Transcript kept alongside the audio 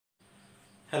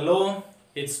Hello,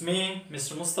 it's me,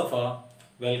 Mr. Mustafa.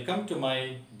 Welcome to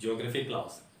my geography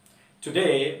class.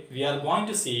 Today we are going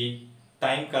to see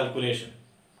time calculation.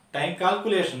 Time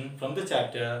calculation from the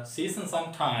chapter Seasons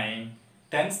and Time,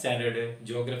 10th Standard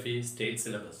Geography State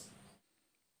Syllabus.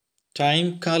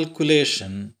 Time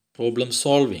calculation, problem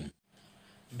solving.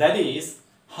 That is,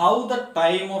 how the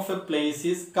time of a place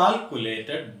is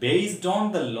calculated based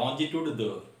on the longitude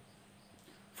there.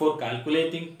 For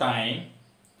calculating time,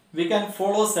 we can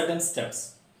follow certain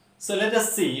steps. So let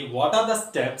us see what are the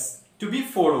steps to be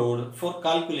followed for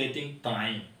calculating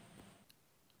time.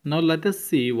 Now let us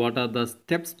see what are the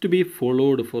steps to be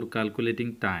followed for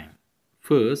calculating time.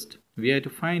 First, we have to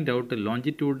find out the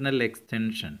longitudinal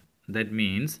extension. That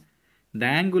means the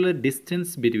angular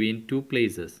distance between two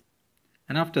places.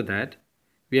 And after that,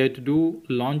 we have to do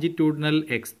longitudinal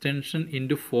extension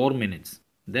into 4 minutes.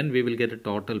 Then we will get a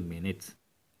total minutes.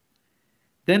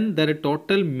 Then the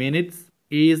total minutes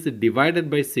is divided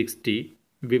by 60.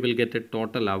 We will get a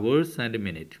total hours and a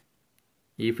minute.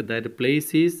 If that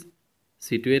place is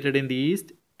situated in the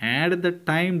east, add the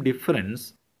time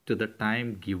difference to the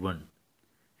time given.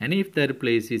 And if that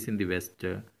place is in the west,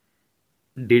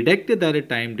 deduct that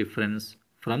time difference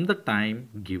from the time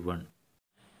given.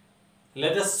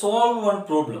 Let us solve one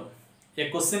problem.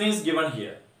 A question is given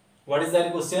here. What is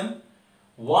that question?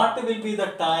 What will be the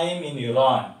time in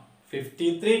Iran?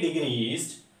 53 degrees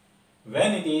east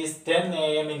when it is 10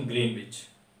 a.m. in Greenwich.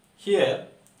 Here,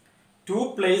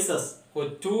 two places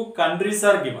or two countries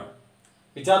are given.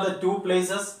 Which are the two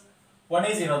places? One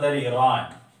is, the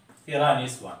Iran. Iran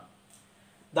is one.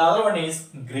 The other one is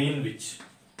Greenwich.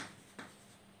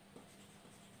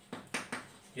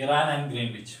 Iran and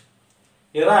Greenwich.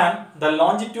 Iran, the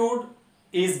longitude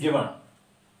is given.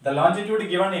 The longitude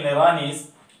given in Iran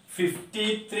is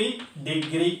 53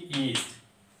 degree east.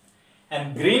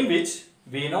 And Greenwich,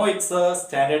 we know it's a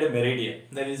standard meridian.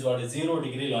 That is what is 0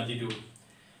 degree longitude.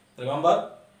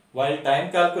 Remember, while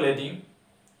time calculating,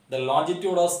 the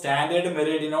longitude of standard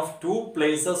meridian of two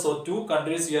places or two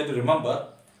countries you have to remember.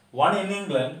 One in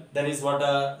England, that is what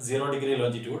a 0 degree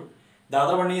longitude. The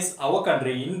other one is our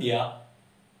country, India,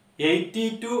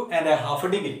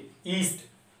 82.5 degree east.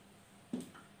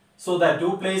 So the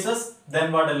two places,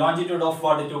 then what a longitude of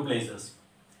what two places.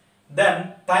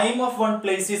 Then time of one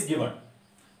place is given.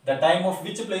 The time of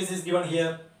which place is given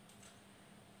here?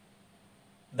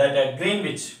 That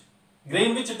Greenwich.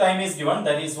 Greenwich time is given,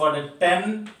 that is what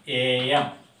 10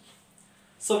 a.m.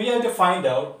 So we have to find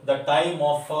out the time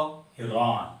of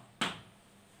Iran.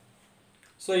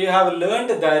 So you have learned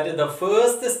that the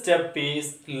first step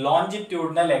is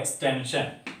longitudinal extension.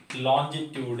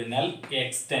 Longitudinal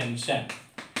extension.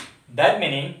 That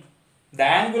meaning the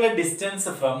angular distance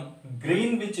from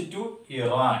Greenwich to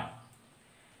Iran.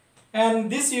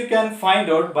 And this you can find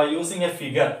out by using a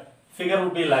figure. Figure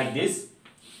would be like this.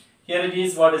 Here it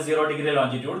is what is 0 degree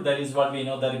longitude. That is what we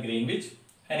know that Greenwich.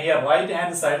 And here right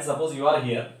hand side, suppose you are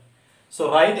here. So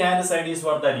right hand side is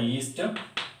what the east.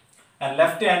 And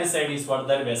left hand side is what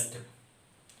the west.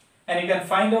 And you can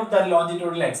find out the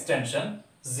longitudinal extension.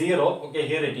 0, okay,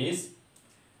 here it is.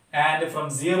 And from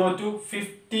 0 to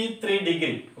 53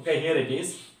 degree, okay, here it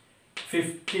is.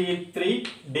 53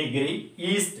 degree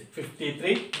east,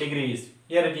 53 degree east.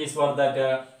 Here it is what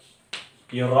that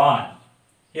Iran.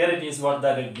 Here it is what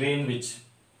that Greenwich.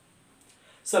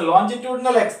 So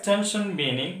longitudinal extension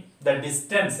meaning the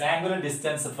distance, angular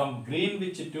distance from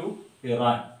Greenwich to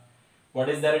Iran. What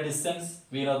is that distance?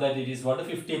 We know that it is what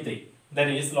 53. That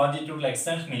is longitudinal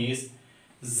extension is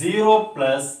 0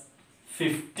 plus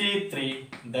 53,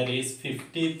 that is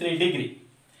 53 degree.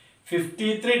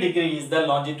 53 degree is the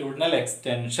longitudinal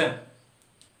extension.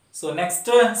 So next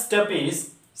step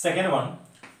is second one,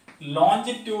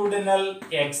 longitudinal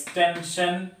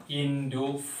extension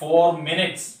into 4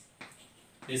 minutes.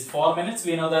 This 4 minutes,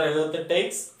 we know that Earth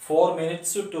takes 4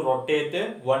 minutes to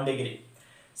rotate 1 degree.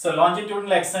 So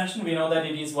longitudinal extension, we know that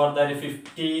it is what that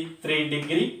 53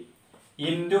 degree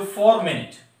into 4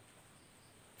 minutes.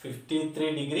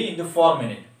 53 degree into 4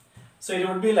 minutes. So it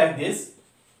would be like this,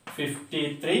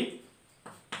 53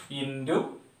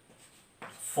 into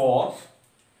 4,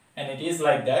 and it is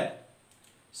like that.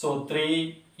 So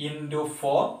 3 into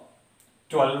 4,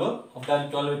 12, of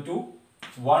that 12 to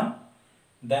 1,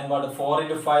 then what 4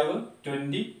 into 5,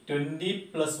 20, 20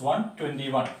 plus 1,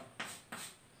 21.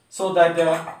 So that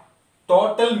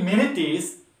total minute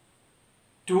is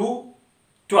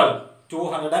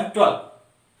 212.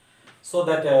 So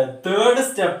that third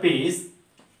step is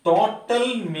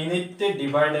total minute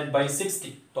divided by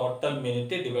 60. Total minute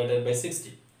divided by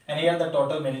 60. And here the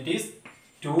total minute is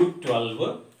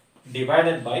 212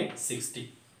 divided by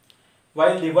 60.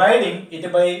 While dividing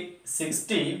it by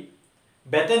 60,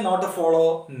 better not to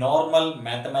follow normal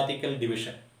mathematical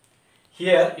division.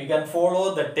 Here you can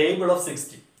follow the table of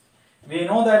 60. We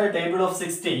know that a table of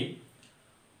 60,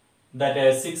 that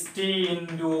is 60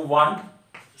 into 1,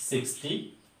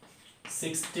 60,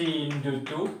 60 into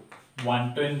 2,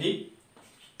 120,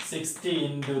 60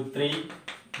 into 3,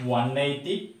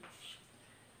 180,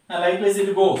 and likewise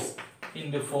it goes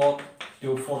into 4,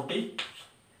 240,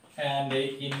 and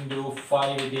into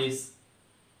 5 it is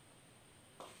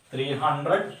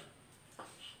 300,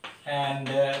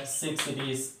 and 6 it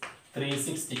is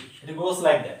 360. It goes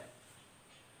like that.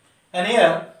 And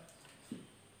here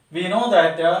we know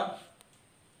that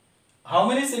how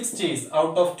many 60s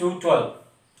out of 212,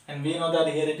 and we know that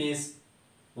here it is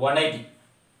 180.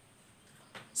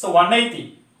 So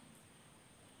 180,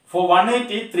 for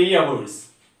 180 3 hours,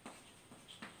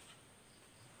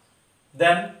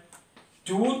 then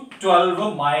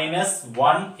 212 minus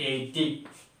 180,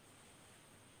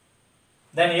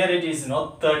 then here it is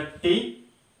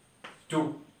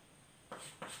 32.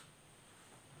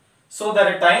 So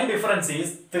the time difference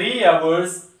is 3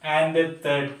 hours and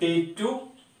 32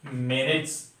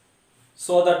 minutes.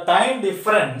 So the time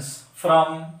difference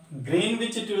from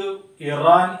Greenwich to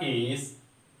Iran is,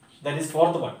 that is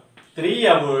fourth one, 3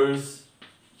 hours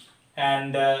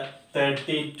and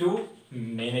 32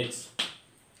 minutes.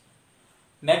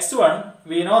 Next one,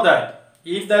 we know that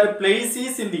if the place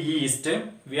is in the east,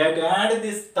 we have to add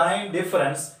this time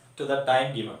difference to the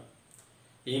time given.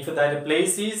 If that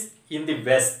place is in the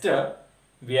west,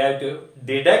 we have to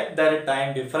deduct that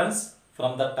time difference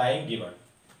from the time given.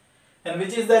 And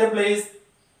which is that place?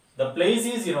 The place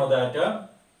is, that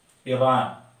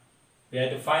Iran. We have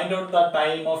to find out the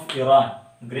time of Iran.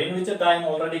 Greenwich time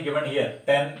already given here,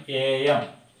 10 a.m.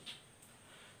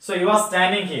 So you are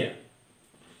standing here.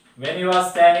 When you are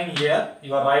standing here,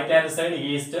 your right hand side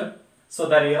east. So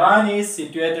that Iran is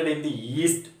situated in the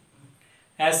east.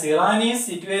 As Iran is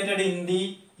situated in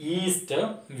the east,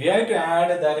 we have to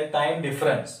add that time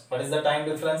difference. What is the time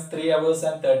difference? 3 hours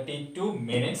and 32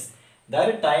 minutes.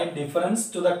 That time difference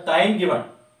to the time given.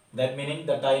 That meaning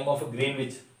the time of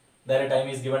Greenwich. That time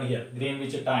is given here.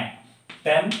 Greenwich time,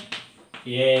 10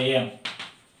 a.m.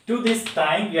 To this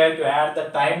time, we have to add the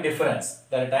time difference.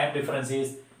 The time difference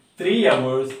is 3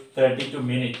 hours 32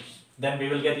 minutes. Then we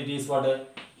will get it is what?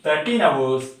 13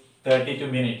 hours 32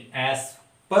 minutes as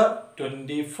per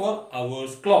 24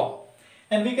 hours clock.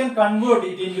 And we can convert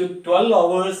it into 12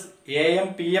 hours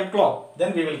AM PM clock.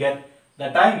 Then we will get the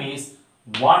time is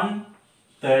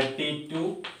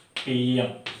 1:32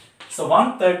 PM. So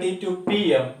 1:32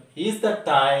 PM is the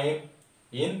time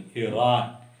in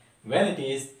Iran when it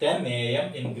is 10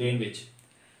 a.m. in Greenwich.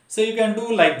 So you can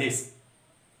do like this.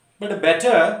 But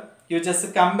better you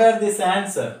just compare this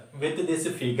answer with this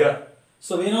figure.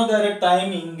 So we know that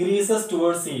time increases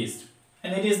towards east.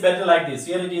 And it is better like this.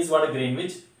 Here it is what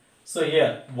Greenwich. So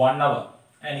here 1 hour.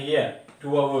 And here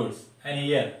 2 hours. And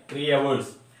here 3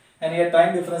 hours. And here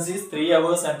time difference is 3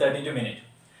 hours and 32 minutes.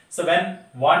 So when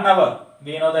 1 hour,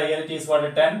 we know that here it is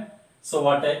what 10. So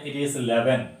what it is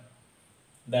 11.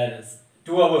 That is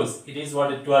 2 hours. It is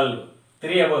what 12.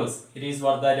 3 hours. It is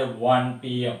what that 1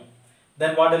 p.m.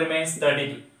 Then what remains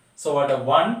 32. So what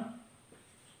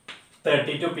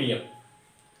 1:32 p.m.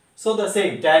 So the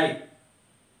same tally.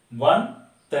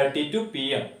 1:32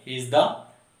 p.m. is the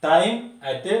time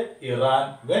at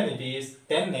Iran when it is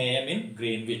 10 a.m. in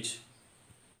Greenwich.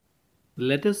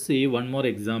 Let us see one more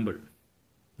example.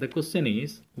 The question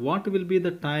is, what will be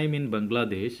the time in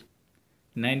Bangladesh,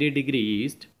 90 degree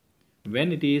east,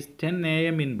 when it is 10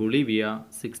 a.m. in Bolivia,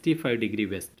 65 degree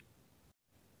west?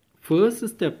 First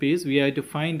step is we have to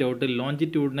find out the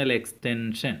longitudinal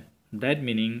extension, that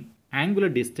meaning angular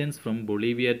distance from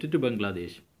Bolivia to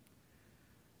Bangladesh.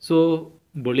 So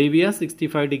Bolivia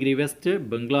 65 degree west,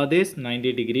 Bangladesh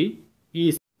 90 degree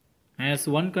east. As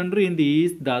one country in the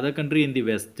east, the other country in the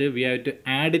west, we have to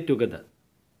add it together.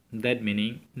 That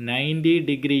meaning 90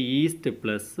 degree east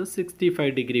plus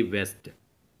 65 degree west.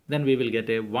 Then we will get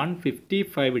a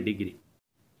 155 degree.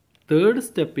 Third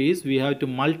step is we have to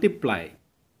multiply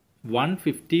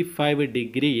 155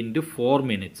 degree into 4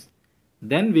 minutes.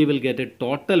 Then we will get a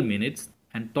total minutes,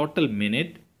 and total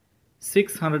minute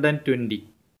 620.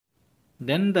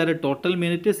 Then the total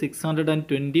minute is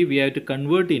 620. We have to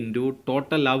convert into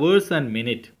total hours and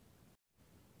minute.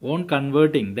 On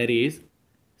converting, that is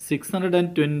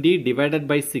 620 divided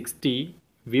by 60,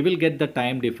 we will get the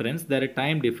time difference. The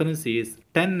time difference is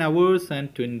 10 hours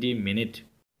and 20 minutes.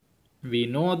 We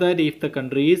know that if the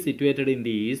country is situated in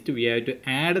the east, we have to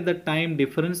add the time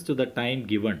difference to the time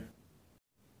given.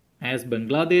 As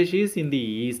Bangladesh is in the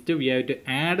east, we have to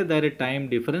add that time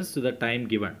difference to the time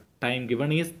given. Time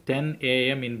given is 10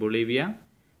 a.m. in Bolivia.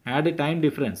 Add a time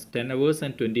difference 10 hours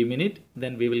and 20 minutes.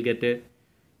 Then we will get a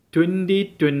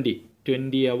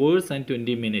 20 hours and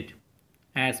 20 minutes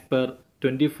as per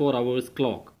 24 hours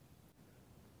clock.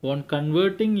 On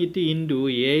converting it into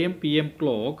AM PM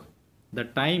clock, the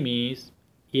time is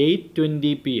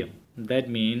 8:20 PM. That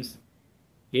means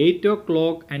 8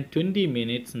 o'clock and 20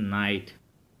 minutes night.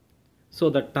 So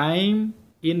the time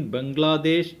in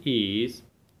Bangladesh is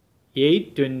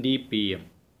 8:20 PM.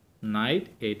 Night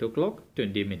 8 o'clock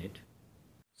 20 minutes.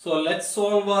 So let's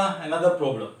solve another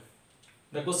problem.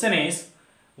 The question is,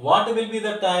 what will be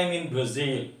the time in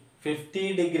Brazil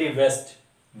 50 degree west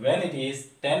when it is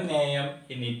 10 a.m.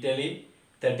 in Italy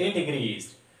 13 degree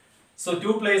east? So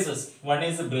two places, one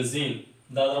is Brazil,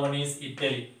 the other one is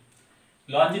Italy.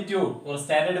 Longitude or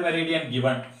standard meridian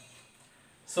given.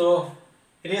 So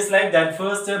it is like that,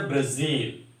 first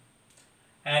Brazil,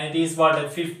 and it is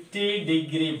what, 50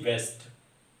 degree west.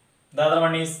 The other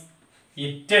one is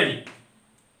Italy,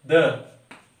 the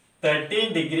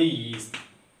 13 degree east.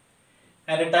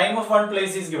 And the time of one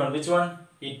place is given. Which one?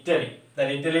 Italy. The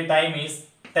Italy time is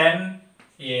 10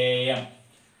 a.m.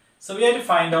 So we have to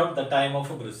find out the time of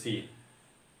Brazil.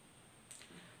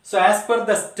 So as per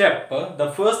the step,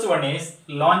 the first one is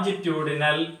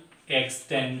longitudinal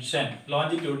extension.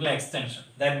 Longitudinal extension.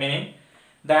 That meaning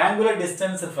the angular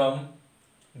distance from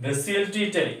Brazil to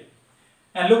Italy.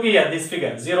 And look here, this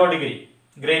figure, 0 degree,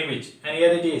 Greenwich. And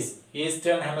here it is,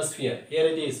 eastern hemisphere. Here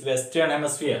it is, western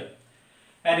hemisphere.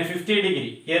 And 50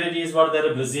 degree, here it is what,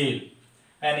 there Brazil.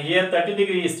 And here 30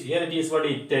 degree east, here it is what,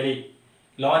 Italy.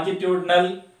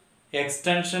 Longitudinal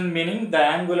extension meaning the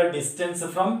angular distance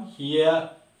from here,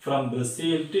 from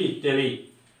Brazil to Italy.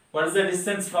 What is the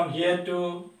distance from here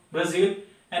to Brazil?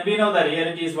 And we know that here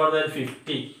it is what, there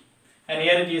 50. And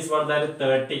here it is what, there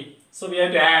 30. So we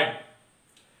have to add.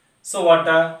 So what,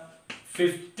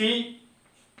 50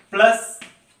 plus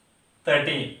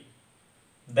 13.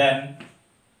 Then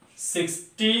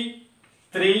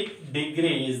 63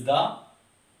 degree is the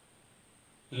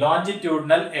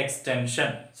longitudinal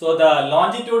extension. So the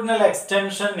longitudinal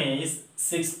extension is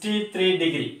 63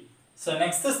 degree. So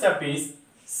next step is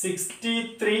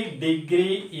 63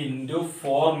 degree into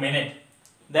 4 minutes.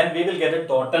 Then we will get a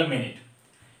total minute.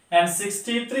 And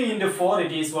 63 into 4,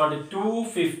 it is what,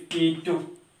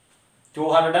 252.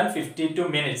 252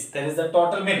 minutes. That is the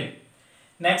total minute.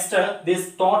 Next,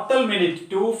 this total minute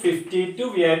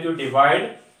 252 we have to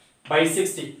divide by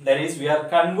 60. That is, we are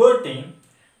converting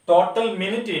total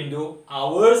minute into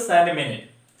hours and minute.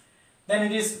 Then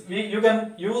it is, you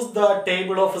can use the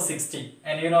table of 60,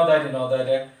 and you know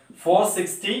that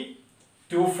 460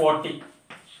 240,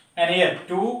 and here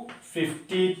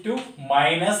 252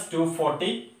 minus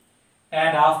 240,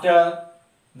 and after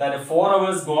that 4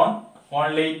 hours gone,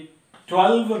 only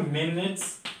 12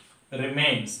 minutes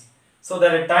remains. So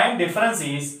the time difference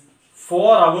is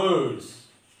 4 hours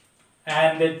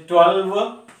and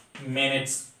 12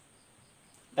 minutes.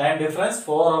 Time difference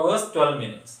 4 hours 12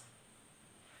 minutes.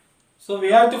 So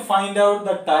we have to find out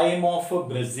the time of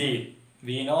Brazil.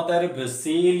 We know that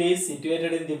Brazil is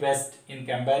situated in the west in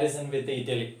comparison with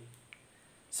Italy.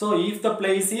 So if the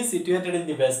place is situated in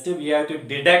the west, we have to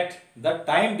deduct the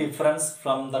time difference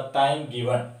from the time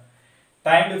given.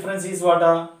 Time difference is what?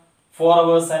 4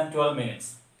 hours and 12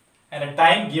 minutes. And the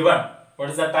time given, what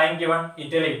is the time given?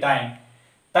 Italy time.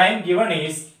 Time given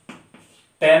is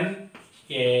 10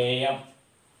 a.m.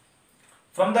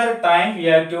 From that time we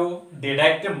have to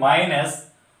deduct minus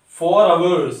 4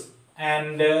 hours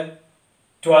and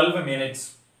 12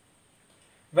 minutes.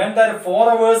 When there are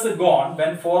 4 hours gone,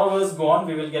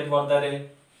 we will get what, there is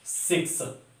 6.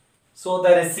 So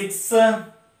there is 6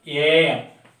 a.m.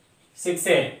 6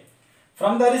 a.m.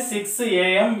 From there is 6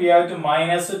 a.m. we have to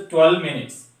minus 12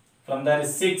 minutes. From there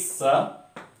is 6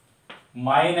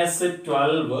 minus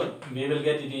 12, we will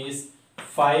get it is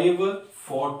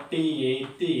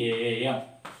 5:48 a.m.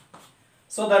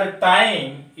 So the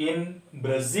time in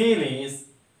Brazil is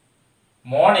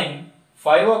morning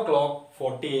 5 o'clock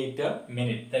 48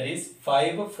 minutes. That is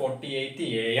 5:48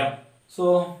 a.m.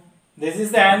 So this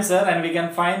is the answer, and we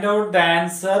can find out the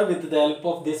answer with the help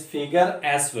of this figure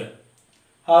as well.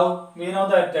 How? We know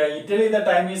that Italy the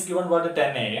time is given what,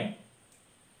 10 a.m.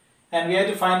 and we have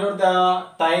to find out the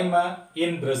time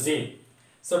in Brazil.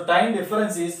 So time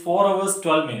difference is 4 hours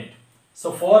 12 minutes.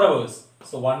 So 4 hours.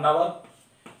 So 1 hour,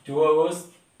 2 hours,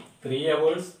 3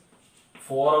 hours,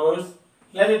 4 hours.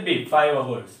 Let it be 5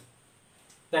 hours.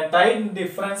 The time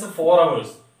difference 4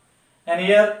 hours. And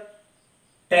here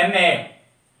 10 a.m.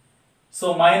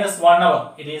 So minus 1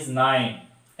 hour, it is 9.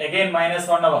 Again minus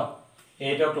 1 hour,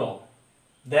 8 o'clock.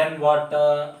 Then what?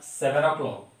 7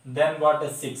 o'clock. Then what?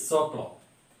 6 o'clock.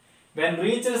 When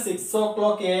reaches 6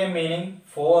 o'clock a.m. meaning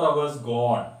 4 hours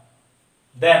gone.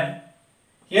 Then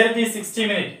here it is 60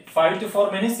 minutes. 5 to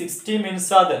 4 minutes, 60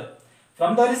 minutes are there.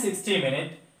 From there is 60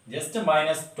 minutes, just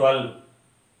minus 12.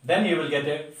 Then you will get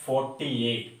a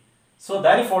 48. So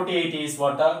that 48 is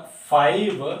what?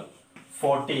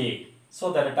 5:48.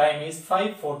 So that time is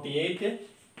 5:48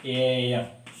 a.m.